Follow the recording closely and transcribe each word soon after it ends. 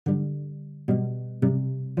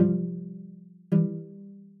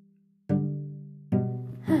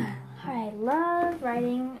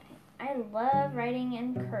writing. I love writing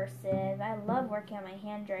in cursive. I love working on my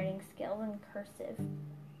handwriting skills in cursive.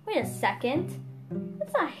 Wait a second.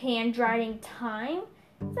 It's not handwriting time.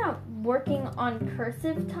 It's not working on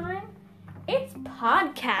cursive time. It's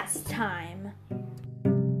podcast time.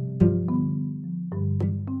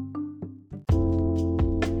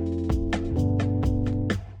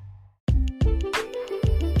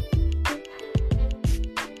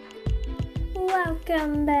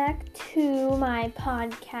 Welcome back to my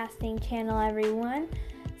podcasting channel, everyone.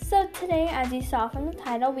 So today, as you saw from the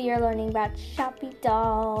title, we are learning about Shoppies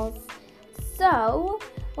dolls. So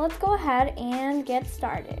let's go ahead and get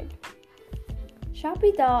started.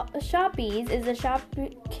 Shoppies is a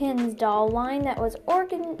Shopkins doll line that was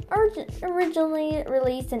originally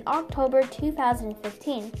released in October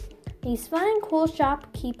 2015. These fun and cool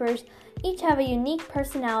shopkeepers each have a unique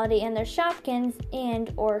personality, and their Shopkins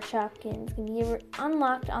or Shopkins can be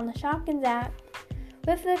unlocked on the Shopkins app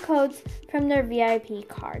with the codes from their VIP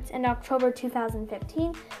cards. In October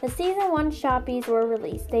 2015, the Season 1 Shoppies were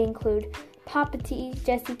released. They include Poppy,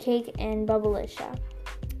 Jessie Cake, and Bubbleisha.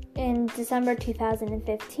 In December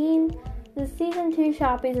 2015, the Season 2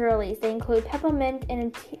 Shoppies were released. They include Peppermint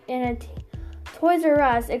and a Toys R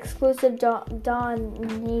Us exclusive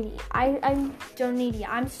Donati. I'm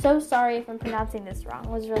so sorry if I'm pronouncing this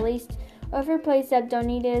wrong. Was released with replaced at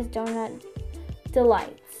Donita's Donut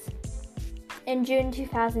Delights. In June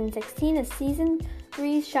 2016, the Season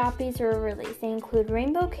 3 Shoppies were released. They include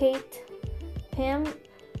Rainbow Kate, Pam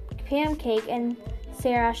Cake, and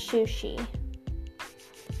Sarah Sushi.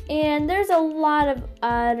 And there's a lot of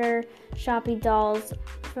other Shoppies dolls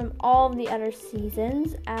from all of the other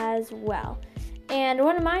seasons as well. And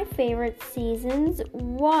one of my favorite seasons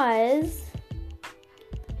was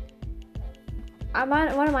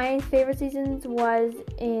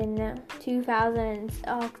in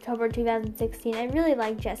October 2016. I really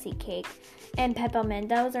like Jessie Cake and Peppermint.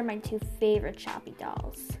 Those are my two favorite Shoppies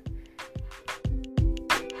dolls.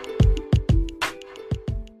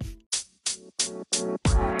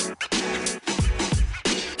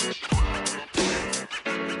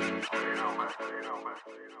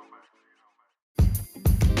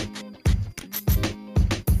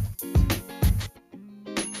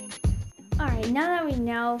 Alright, now that we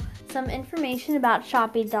know some information about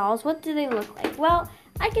Shoppies dolls, what do they look like? Well,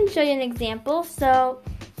 I can show you an example. So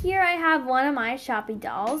here I have one of my Shoppies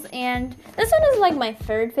dolls, and this one is like my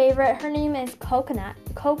third favorite. Her name is Coconut,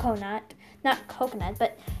 not coconut,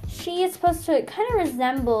 but she is supposed to kind of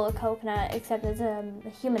resemble a coconut, except it's a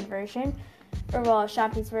human version, or well, a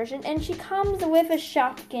Shoppies version, and she comes with a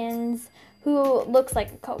Shopkins who looks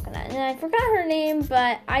like a coconut. And I forgot her name,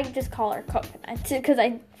 but I just call her Coconut because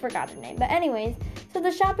I forgot her name. But anyways, so the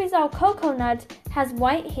Shoppies doll Coconut has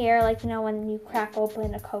white hair, like, you know, when you crack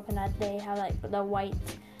open a coconut, they have like the white,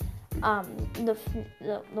 the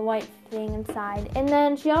white thing inside. And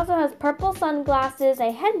then she also has purple sunglasses, a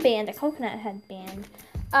headband, a coconut headband.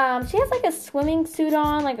 She has like a swimming suit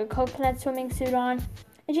on, like a coconut swimming suit on.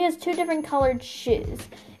 And she has two different colored shoes.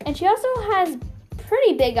 And she also has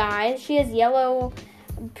pretty big eyes. She has yellow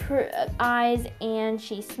eyes, and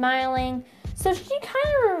she's smiling. So she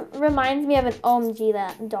kind of reminds me of an OMG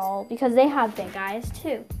doll because they have big eyes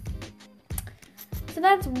too. So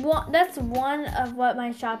that's one of what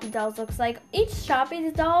my Shoppies dolls looks like. Each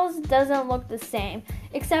Shoppies dolls doesn't look the same,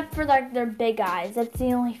 except for like their big eyes. That's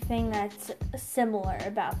the only thing that's similar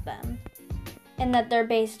about them, and that they're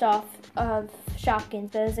based off of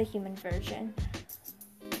Shopkins, but as a human version.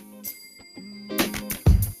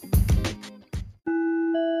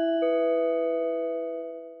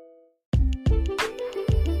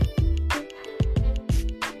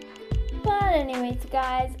 Anyways,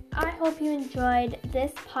 guys, I hope you enjoyed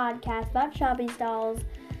this podcast about Shoppies dolls.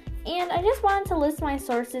 And I just wanted to list my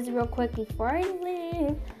sources real quick before I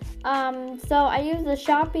leave. So I use the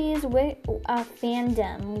Shoppies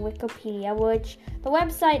fandom Wikipedia, which the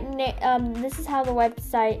website, this is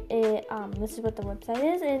what the website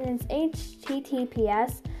is, and it's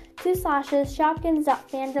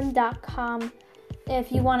https://shopkins.fandom.com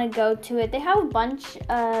if you want to go to it. They have a bunch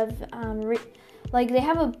of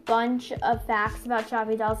facts about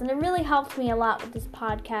Shoppies dolls, and it really helped me a lot with this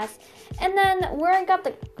podcast. And then where I got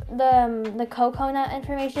the coconut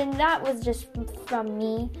information, that was just from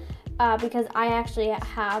me, because I actually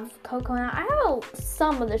have coconut. I have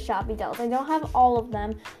some of the Shoppies dolls. I don't have all of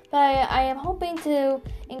them, but I am hoping to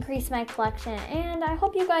increase my collection, and I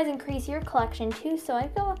hope you guys increase your collection too. So I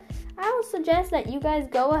will suggest that you guys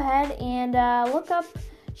go ahead and look up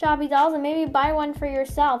Shoppies dolls and maybe buy one for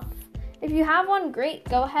yourself. If you have one, great.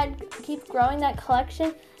 Go ahead, keep growing that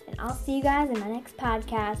collection, and I'll see you guys in my next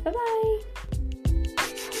podcast. Bye-bye.